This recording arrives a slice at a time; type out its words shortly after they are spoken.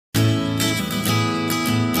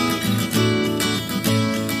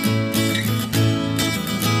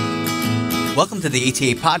Welcome to the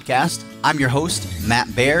ATA Podcast. I'm your host,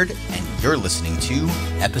 Matt Baird, and you're listening to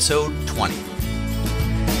Episode 20.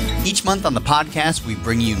 Each month on the podcast, we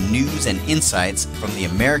bring you news and insights from the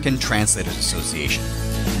American Translators Association.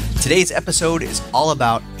 Today's episode is all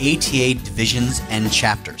about ATA divisions and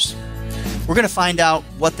chapters. We're going to find out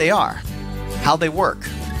what they are, how they work,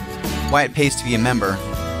 why it pays to be a member,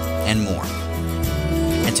 and more.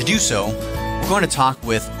 And to do so, we're going to talk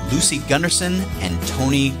with Lucy Gunderson and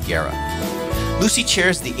Tony Guerra. Lucy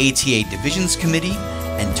chairs the ATA Divisions Committee,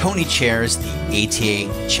 and Tony chairs the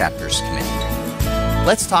ATA Chapters Committee.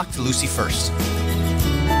 Let's talk to Lucy first.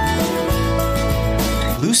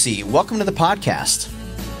 Lucy, welcome to the podcast.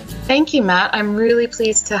 Thank you, Matt. I'm really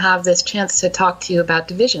pleased to have this chance to talk to you about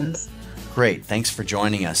divisions. Great. Thanks for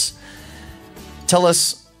joining us. Tell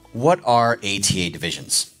us, what are ATA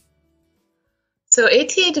divisions? So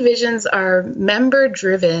ATA divisions are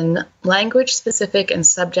member-driven, language-specific and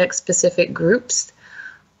subject-specific groups.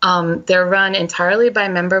 They're run entirely by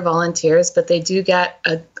member volunteers, but they do get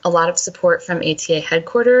a lot of support from ATA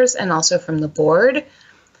headquarters and also from the board.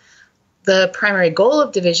 The primary goal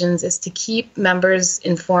of divisions is to keep members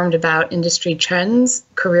informed about industry trends,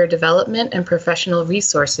 career development, and professional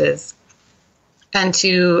resources. And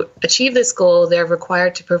to achieve this goal, they're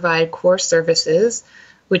required to provide core services,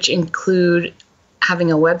 which include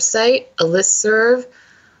having a website, a listserv,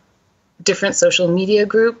 different social media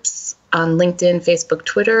groups on LinkedIn, Facebook,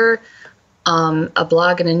 Twitter, a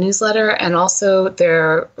blog and a newsletter, and also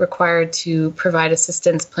they're required to provide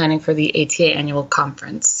assistance planning for the ATA annual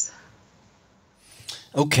conference.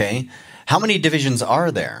 Okay. How many divisions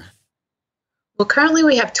are there? Well, currently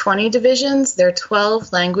we have 20 divisions. There are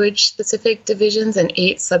 12 language-specific divisions and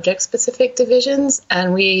 8 subject-specific divisions,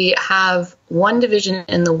 and we have one division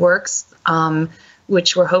in the works,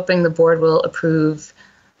 which we're hoping the board will approve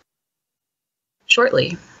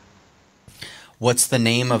shortly. What's the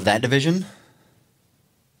name of that division?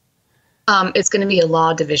 It's going to be a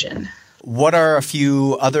law division. What are a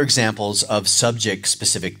few other examples of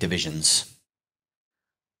subject-specific divisions?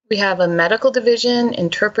 We have a medical division,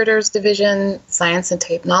 interpreters division, science and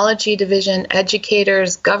technology division,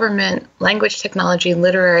 educators, government, language technology,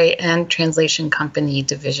 literary, and translation company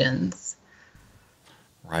divisions.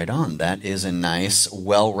 Right on. That is a nice,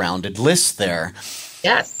 well-rounded list there.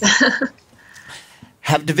 Yes.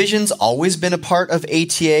 Have divisions always been a part of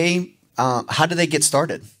ATA? How did they get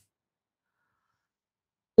started?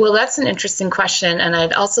 Well, that's an interesting question, and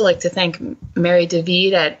I'd also like to thank Mary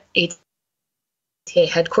David at ATA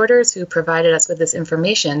headquarters who provided us with this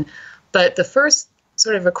information. But the first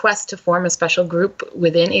sort of request to form a special group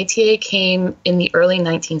within ATA came in the early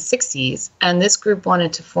 1960s, and this group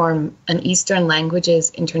wanted to form an Eastern Languages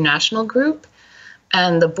International group,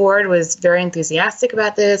 and the board was very enthusiastic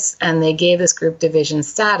about this, and they gave this group division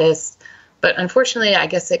status, but unfortunately, I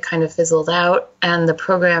guess it kind of fizzled out, and the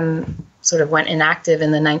program sort of went inactive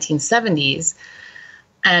in the 1970s,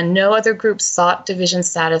 and no other groups sought division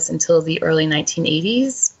status until the early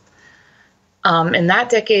 1980s. In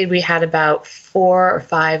that decade, we had about 4 or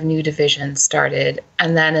 5 new divisions started.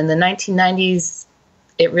 And then in the 1990s,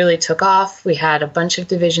 it really took off. We had a bunch of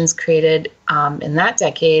divisions created in that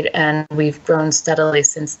decade, and we've grown steadily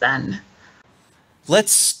since then.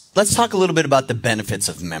 Let's talk a little bit about the benefits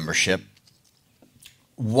of membership.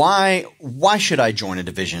 Why should I join a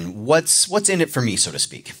division? What's in it for me, so to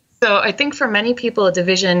speak? So I think for many people, a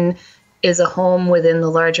division is a home within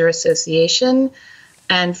the larger association.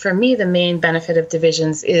 And for me, the main benefit of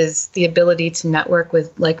divisions is the ability to network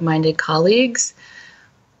with like-minded colleagues.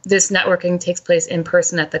 This networking takes place in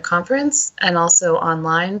person at the conference and also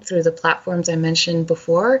online through the platforms I mentioned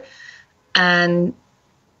before. And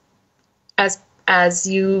as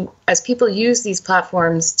people use these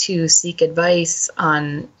platforms to seek advice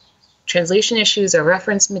on translation issues or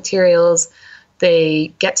reference materials,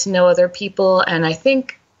 they get to know other people, and I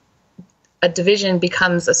think a division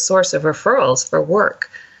becomes a source of referrals for work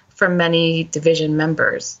for many division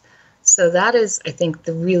members. So that is, I think,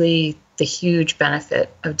 the huge benefit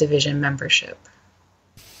of division membership.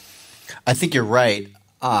 I think you're right.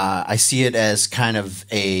 I see it as kind of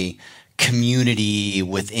a community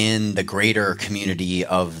within the greater community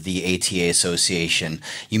of the ATA Association.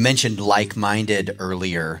 You mentioned like-minded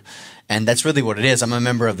earlier, and that's really what it is. I'm a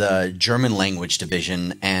member of the German language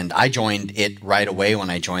division, and I joined it right away when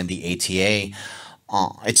I joined the ATA.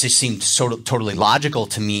 It just seemed totally logical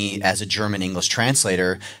to me as a German English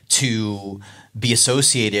translator to be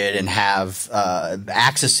associated and have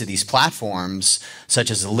access to these platforms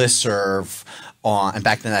such as a listserv. And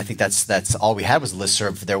back then, I think that's all we had was a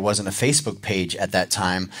listserv. There wasn't a Facebook page at that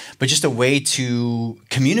time, but just a way to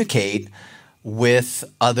communicate with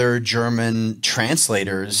other German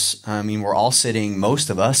translators. I mean, we're all sitting, most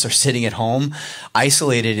of us are sitting at home,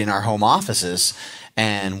 isolated in our home offices.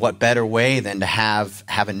 And what better way than to have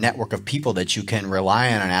a network of people that you can rely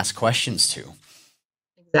on and ask questions to?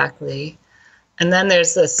 Exactly. And then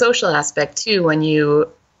there's the social aspect too, when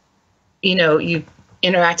you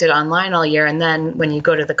interacted online all year, and then when you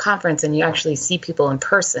go to the conference and you actually see people in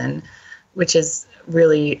person, which is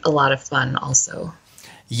really a lot of fun also.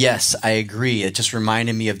 Yes, I agree. It just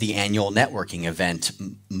reminded me of the annual networking event.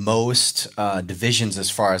 Most divisions, as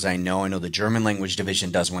far as I know the German language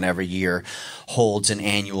division does one every year, holds an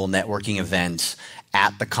annual networking event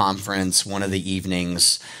at the conference, one of the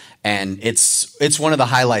evenings, and it's one of the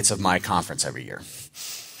highlights of my conference every year.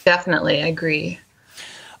 Definitely, I agree.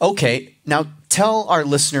 Okay, now tell our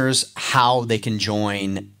listeners how they can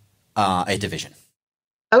join a division.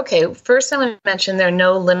 Okay, first I want to mention there are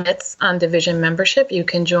no limits on division membership. You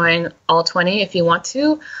can join all 20 if you want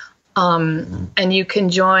to. And you can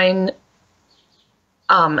join,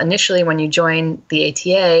 initially when you join the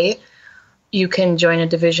ATA, you can join a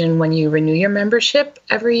division when you renew your membership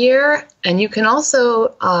every year. And you can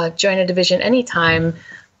also join a division anytime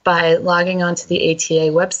by logging onto the ATA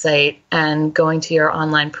website and going to your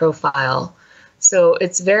online profile. So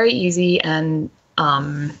it's very easy, and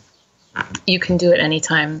you can do it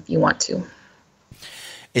anytime you want to.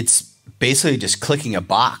 It's basically just clicking a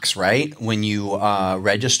box, right? When you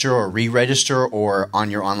register or re-register or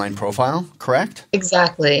on your online profile, correct?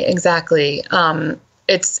 Exactly.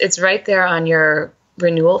 It's right there on your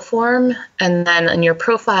renewal form. And then on your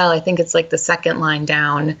profile, I think it's like the second line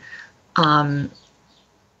down,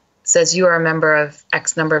 says you are a member of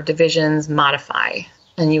X number of divisions, modify.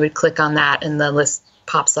 And you would click on that and the list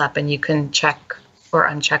pops up and you can check or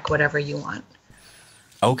uncheck whatever you want.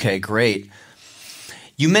 Okay, great.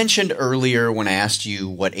 You mentioned earlier when I asked you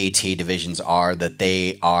what ATA divisions are that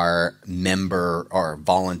they are member or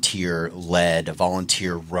volunteer-led,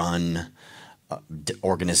 volunteer-run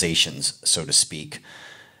organizations, so to speak.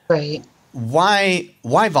 Right. Why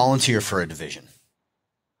volunteer for a division?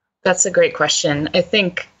 That's a great question. I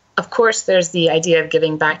think, of course, there's the idea of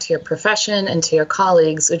giving back to your profession and to your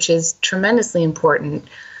colleagues, which is tremendously important.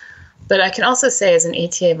 But I can also say as an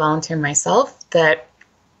ATA volunteer myself that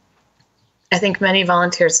I think many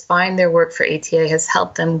volunteers find their work for ATA has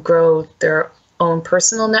helped them grow their own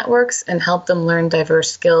personal networks and help them learn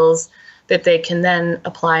diverse skills that they can then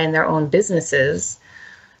apply in their own businesses.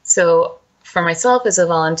 So for myself as a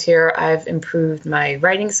volunteer, I've improved my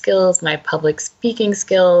writing skills, my public speaking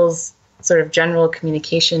skills, sort of general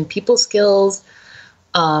communication, people skills,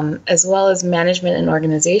 as well as management and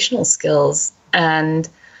organizational skills. And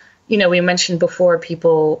we mentioned before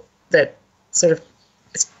people that sort of,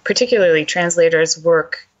 particularly translators,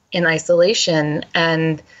 work in isolation.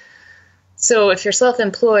 And so if you're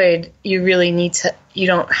self-employed, you really you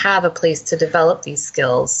don't have a place to develop these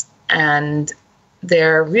skills. And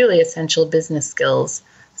they're really essential business skills.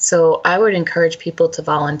 So I would encourage people to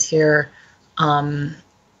volunteer,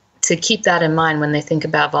 to keep that in mind when they think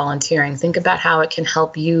about volunteering. Think about how it can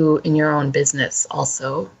help you in your own business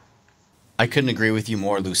also. I couldn't agree with you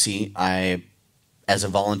more, Lucy. As a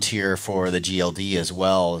volunteer for the GLD as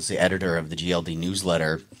well as the editor of the GLD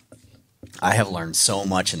newsletter, I have learned so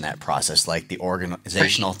much in that process, like the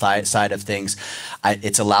organizational side of things.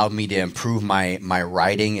 It's allowed me to improve my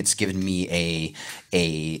writing. It's given me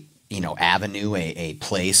a avenue, a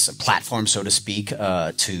place, a platform, so to speak,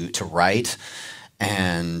 to write.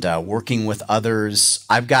 And working with others,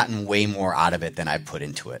 I've gotten way more out of it than I put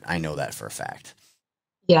into it. I know that for a fact.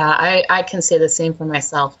 Yeah, I can say the same for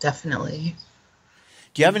myself, definitely.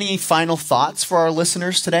 Do you have any final thoughts for our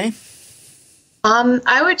listeners today?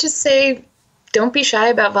 I would just say, don't be shy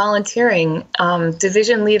about volunteering.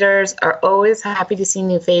 Division leaders are always happy to see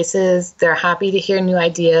new faces. They're happy to hear new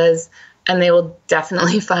ideas, and they will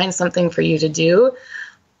definitely find something for you to do.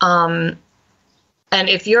 And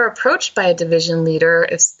if you're approached by a division leader,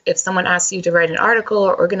 if someone asks you to write an article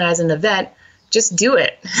or organize an event, just do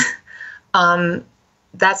it.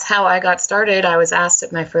 That's how I got started. I was asked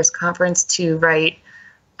at my first conference to write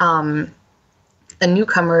a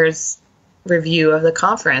newcomer's review of the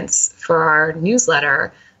conference for our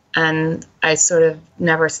newsletter, and I sort of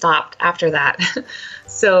never stopped after that.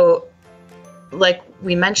 So, like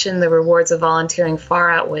we mentioned, the rewards of volunteering far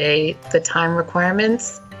outweigh the time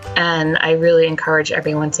requirements, and I really encourage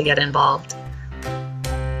everyone to get involved.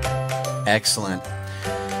 Excellent.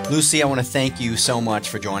 Lucy, I want to thank you so much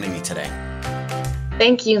for joining me today.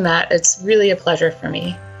 Thank you, Matt. It's really a pleasure for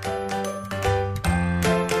me.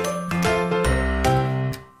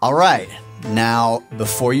 All right. Now,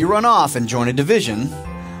 before you run off and join a division,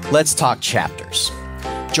 Let's talk chapters.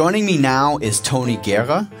 Joining me now is Tony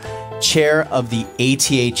Guerra, chair of the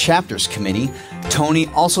ATA Chapters Committee. Tony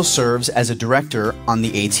also serves as a director on the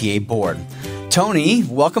ATA board. Tony,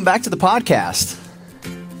 welcome back to the podcast.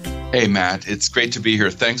 Hey, Matt. It's great to be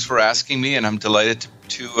here. Thanks for asking me, and I'm delighted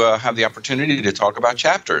to have the opportunity to talk about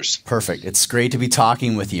chapters. Perfect. It's great to be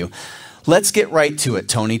talking with you. Let's get right to it,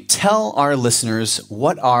 Tony. Tell our listeners,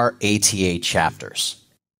 what are ATA chapters?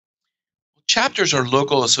 Chapters are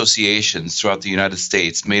local associations throughout the United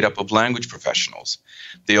States made up of language professionals.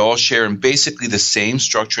 They all share in basically the same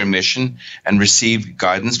structure and mission and receive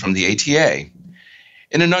guidance from the ATA.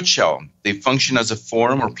 In a nutshell, they function as a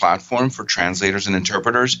forum or platform for translators and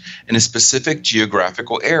interpreters in a specific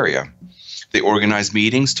geographical area. They organize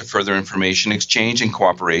meetings to further information exchange and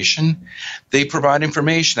cooperation. They provide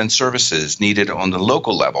information and services needed on the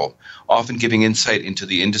local level, often giving insight into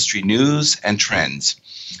the industry news and trends.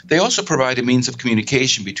 They also provide a means of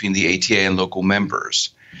communication between the ATA and local members,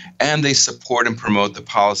 and they support and promote the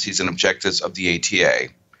policies and objectives of the ATA.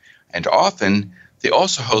 And often, they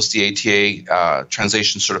also host the ATA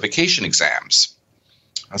translation certification exams.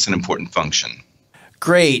 That's an important function.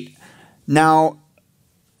 Great. Now,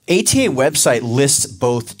 ATA website lists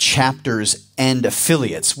both chapters and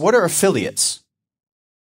affiliates. What are affiliates?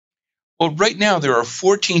 Well, right now there are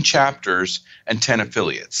 14 chapters and 10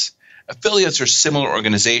 affiliates. Affiliates are similar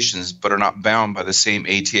organizations but are not bound by the same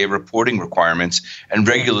ATA reporting requirements and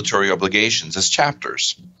regulatory obligations as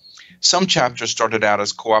chapters. Some chapters started out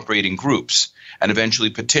as cooperating groups and eventually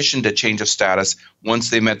petitioned a change of status once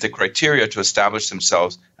they met the criteria to establish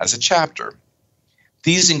themselves as a chapter.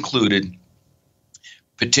 These included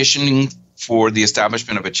petitioning for the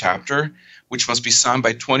establishment of a chapter, which must be signed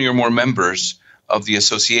by 20 or more members of the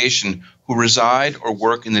association who reside or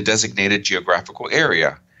work in the designated geographical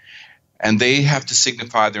area, and they have to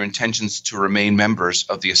signify their intentions to remain members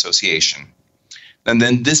of the association. And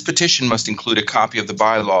then this petition must include a copy of the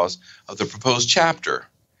bylaws of the proposed chapter.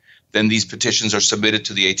 Then these petitions are submitted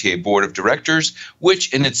to the ATA Board of Directors,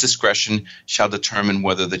 which in its discretion shall determine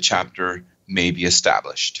whether the chapter may be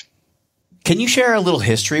established. Can you share a little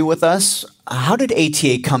history with us? How did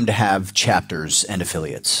ATA come to have chapters and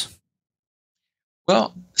affiliates?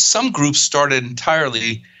 Well, some groups started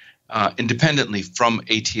entirely independently from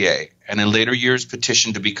ATA, and in later years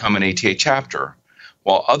petitioned to become an ATA chapter,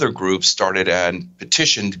 while other groups started and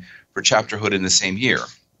petitioned for chapterhood in the same year.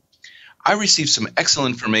 I received some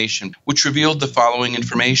excellent information which revealed the following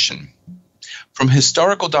information. From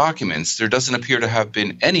historical documents, there doesn't appear to have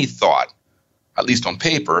been any thought, at least on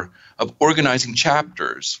paper, of organizing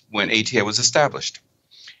chapters when ATA was established.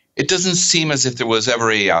 It doesn't seem as if there was ever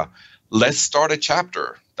a let's start a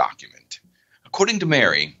chapter document. According to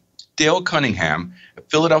Mary, Dale Cunningham, a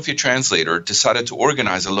Philadelphia translator, decided to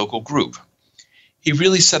organize a local group. He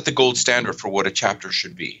really set the gold standard for what a chapter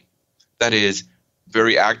should be. That is,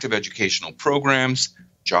 very active educational programs,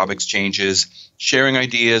 job exchanges, sharing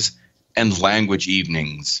ideas, and language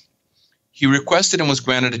evenings. He requested and was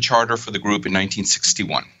granted a charter for the group in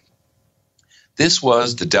 1961. This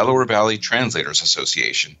was the Delaware Valley Translators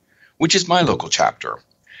Association, which is my local chapter.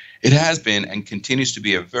 It has been and continues to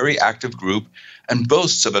be a very active group and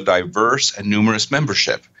boasts of a diverse and numerous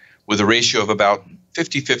membership, with a ratio of about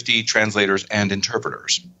 50-50 translators and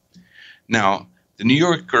interpreters. Now, the New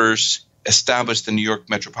Yorkers established the New York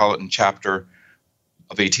Metropolitan Chapter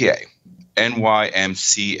of ATA,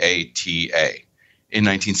 NYMCATA, in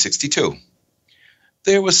 1962.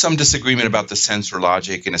 There was some disagreement about the sense or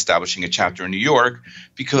logic in establishing a chapter in New York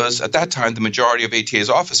because at that time the majority of ATA's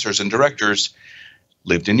officers and directors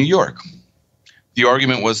lived in New York. The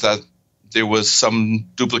argument was that there was some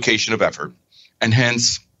duplication of effort, and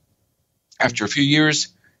hence, after a few years,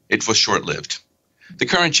 it was short-lived. The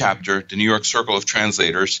current chapter, the New York Circle of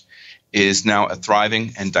Translators, is now a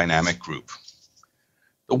thriving and dynamic group.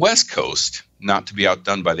 The West Coast, not to be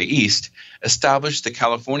outdone by the East, established the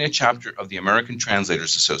California chapter of the American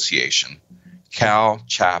Translators Association,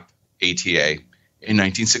 CAL-CHAP-ATA, in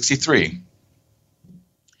 1963.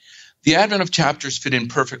 The advent of chapters fit in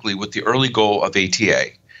perfectly with the early goal of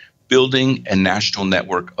ATA, building a national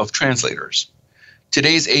network of translators.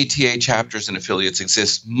 Today's ATA chapters and affiliates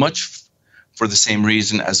exist much for the same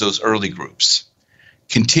reason as those early groups: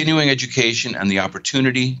 continuing education and the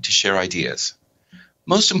opportunity to share ideas.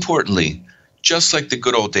 Most importantly, just like the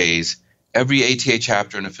good old days, every ATA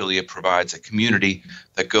chapter and affiliate provides a community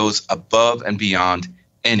that goes above and beyond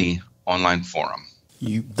any online forum.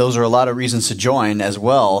 Those are a lot of reasons to join as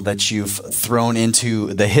well that you've thrown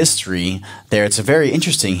into the history there. It's a very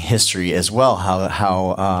interesting history as well,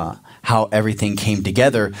 how everything came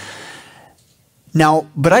together. Now,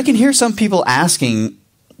 but I can hear some people asking,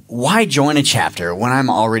 why join a chapter when I'm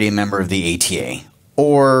already a member of the ATA?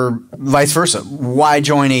 Or vice versa, why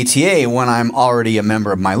join ATA when I'm already a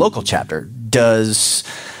member of my local chapter?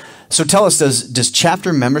 So tell us, does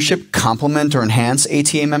chapter membership complement or enhance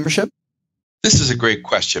ATA membership? This is a great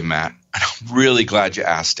question, Matt, and I'm really glad you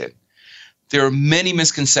asked it. There are many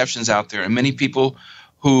misconceptions out there and many people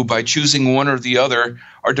who, by choosing one or the other,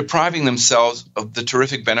 are depriving themselves of the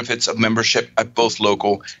terrific benefits of membership at both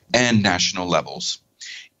local and national levels.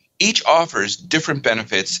 Each offers different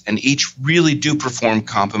benefits and each really do perform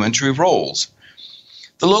complementary roles.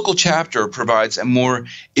 The local chapter provides a more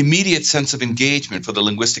immediate sense of engagement for the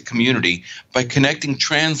linguistic community by connecting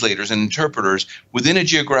translators and interpreters within a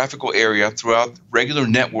geographical area throughout regular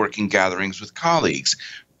networking gatherings with colleagues,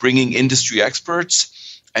 bringing industry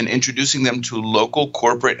experts and introducing them to local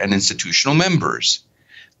corporate and institutional members.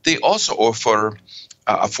 They also offer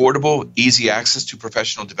affordable, easy access to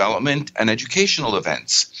professional development and educational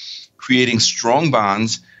events, creating strong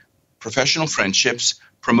bonds, professional friendships,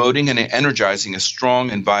 promoting and energizing a strong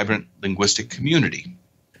and vibrant linguistic community.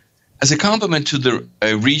 As a complement to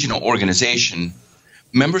a regional organization,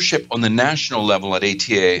 membership on the national level at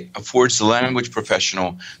ATA affords the language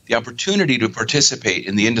professional the opportunity to participate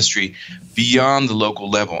in the industry beyond the local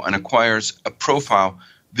level and acquires a profile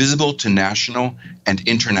visible to national and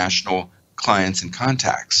international clients and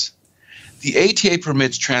contacts. The ATA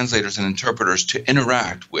permits translators and interpreters to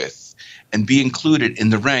interact with and be included in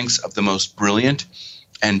the ranks of the most brilliant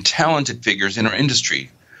and talented figures in our industry,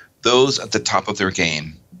 those at the top of their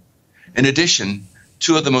game. In addition,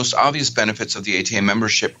 two of the most obvious benefits of the ATA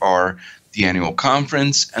membership are the annual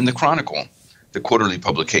conference and the Chronicle, the quarterly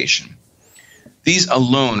publication. These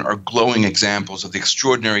alone are glowing examples of the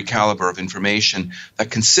extraordinary caliber of information that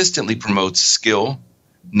consistently promotes skill,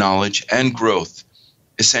 knowledge, and growth,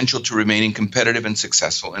 essential to remaining competitive and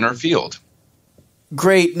successful in our field.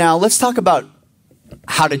 Great. Now let's talk about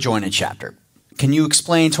how to join a chapter. Can you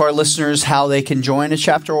explain to our listeners how they can join a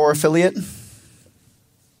chapter or affiliate?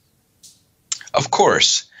 Of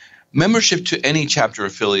course. Membership to any chapter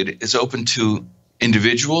affiliate is open to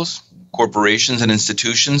individuals, corporations, and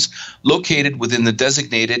institutions located within the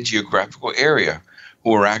designated geographical area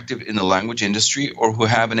who are active in the language industry or who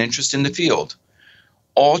have an interest in the field.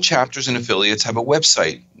 All chapters and affiliates have a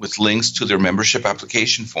website with links to their membership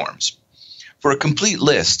application forms. For a complete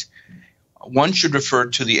list, one should refer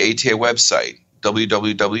to the ATA website,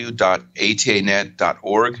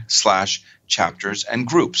 www.atanet.org/chapters and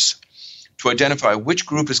groups, to identify which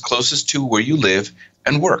group is closest to where you live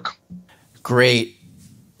and work. Great.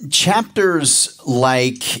 Chapters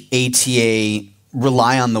like ATA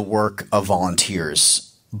rely on the work of volunteers.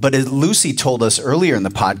 But as Lucy told us earlier in the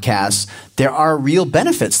podcast, there are real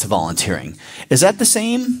benefits to volunteering. Is that the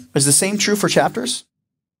same? Is the same true for chapters?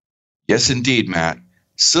 Yes, indeed, Matt.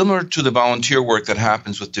 Similar to the volunteer work that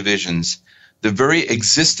happens with divisions, the very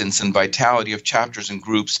existence and vitality of chapters and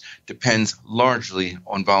groups depends largely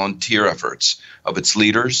on volunteer efforts of its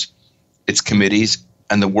leaders, its committees,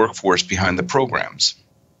 and the workforce behind the programs.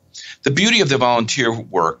 The beauty of the volunteer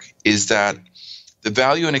work is that the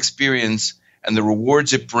value and experience and the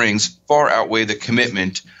rewards it brings far outweigh the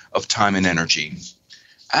commitment of time and energy.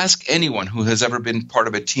 Ask anyone who has ever been part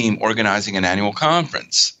of a team organizing an annual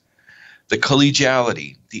conference. The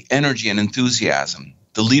collegiality, the energy and enthusiasm,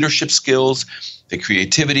 the leadership skills, the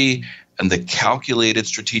creativity, and the calculated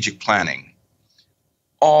strategic planning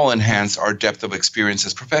all enhance our depth of experience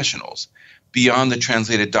as professionals, beyond the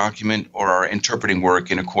translated document or our interpreting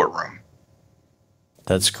work in a courtroom.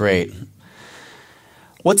 That's great.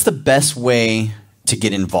 What's the best way to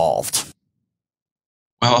get involved?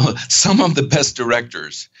 Well, some of the best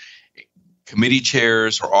directors, committee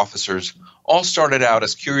chairs, or officers all started out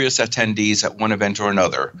as curious attendees at one event or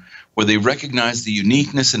another, where they recognized the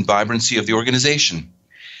uniqueness and vibrancy of the organization.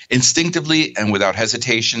 Instinctively and without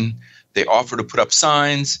hesitation, they offer to put up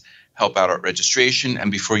signs, help out at registration,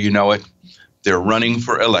 and before you know it, they're running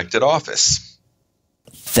for elected office.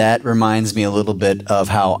 That reminds me a little bit of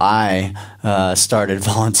how I started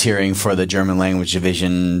volunteering for the German language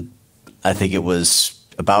division. I think it was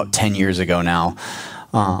about 10 years ago now,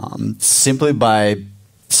 simply by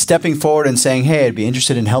stepping forward and saying, hey, I'd be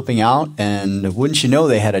interested in helping out. And wouldn't you know,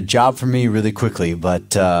 they had a job for me really quickly.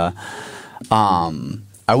 But I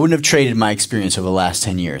wouldn't have traded my experience over the last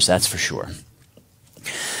 10 years, that's for sure.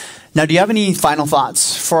 Now, do you have any final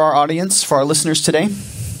thoughts for our audience, for our listeners today?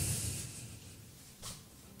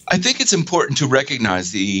 I think it's important to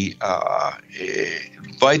recognize the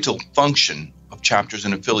vital function of chapters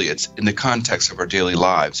and affiliates in the context of our daily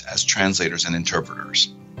lives as translators and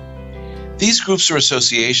interpreters. These groups or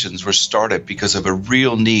associations were started because of a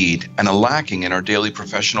real need and a lacking in our daily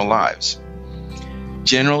professional lives.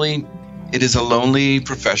 Generally, it is a lonely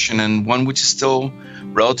profession and one which is still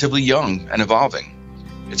relatively young and evolving,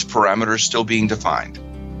 its parameters still being defined.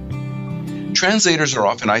 Translators are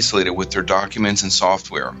often isolated with their documents and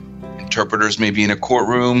software. Interpreters may be in a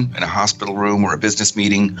courtroom, in a hospital room, or a business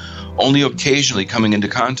meeting, only occasionally coming into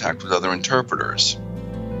contact with other interpreters.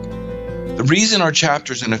 The reason our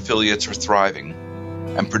chapters and affiliates are thriving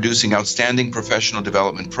and producing outstanding professional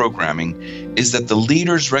development programming is that the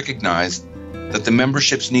leaders recognize that the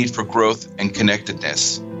membership's need for growth and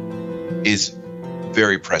connectedness is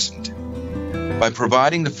very present. By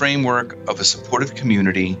providing the framework of a supportive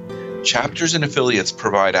community, chapters and affiliates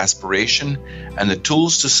provide aspiration and the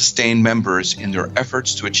tools to sustain members in their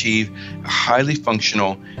efforts to achieve a highly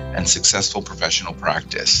functional and successful professional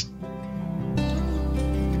practice.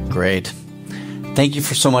 Great. Thank you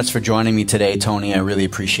so much for joining me today, Tony. I really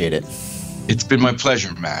appreciate it. It's been my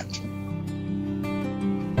pleasure, Matt.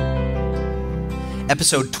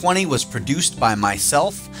 Episode 20 was produced by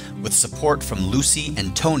myself with support from Lucy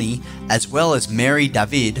and Tony, as well as Mary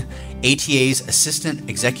David, ATA's Assistant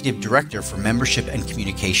Executive Director for Membership and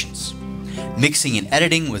Communications. Mixing and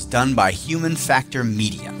editing was done by Human Factor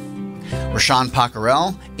Media. Rashawn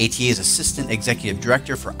Pockerell, ATA's Assistant Executive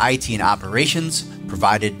Director for IT and Operations,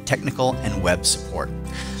 provided technical and web support.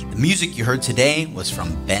 The music you heard today was from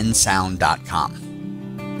bensound.com.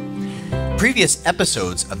 Previous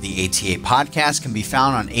episodes of the ATA podcast can be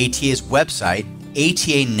found on ATA's website,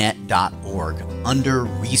 atanet.org, under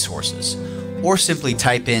Resources, or simply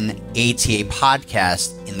type in ATA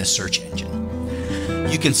Podcast in the search engine.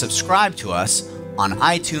 You can subscribe to us on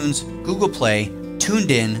iTunes, Google Play,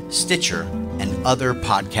 TuneIn, Stitcher, and other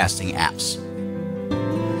podcasting apps.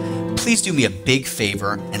 Please do me a big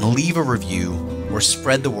favor and leave a review or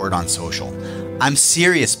spread the word on social. I'm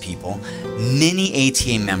serious, people. Many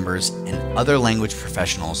ATA members and other language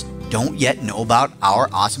professionals don't yet know about our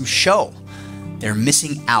awesome show. They're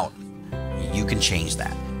missing out. You can change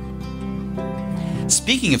that.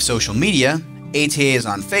 Speaking of social media, ATA is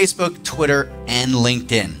on Facebook, Twitter, and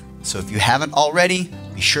LinkedIn. So if you haven't already,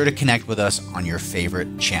 be sure to connect with us on your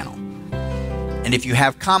favorite channel. And if you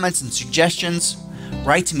have comments and suggestions,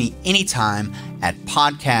 write to me anytime at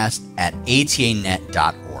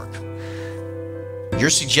podcast@atanet.org. Your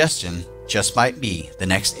suggestion just might be the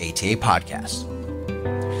next ATA podcast.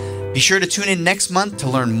 Be sure to tune in next month to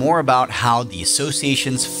learn more about how the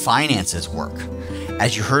association's finances work.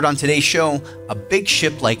 As you heard on today's show, a big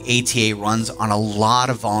ship like ATA runs on a lot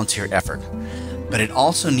of volunteer effort, but it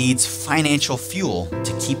also needs financial fuel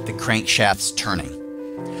to keep the crankshafts turning.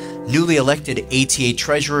 Newly elected ATA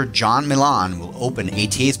Treasurer John Milan will open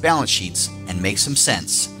ATA's balance sheets and make some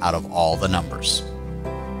sense out of all the numbers.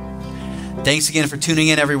 Thanks again for tuning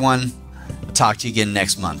in, everyone. I'll talk to you again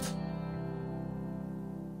next month.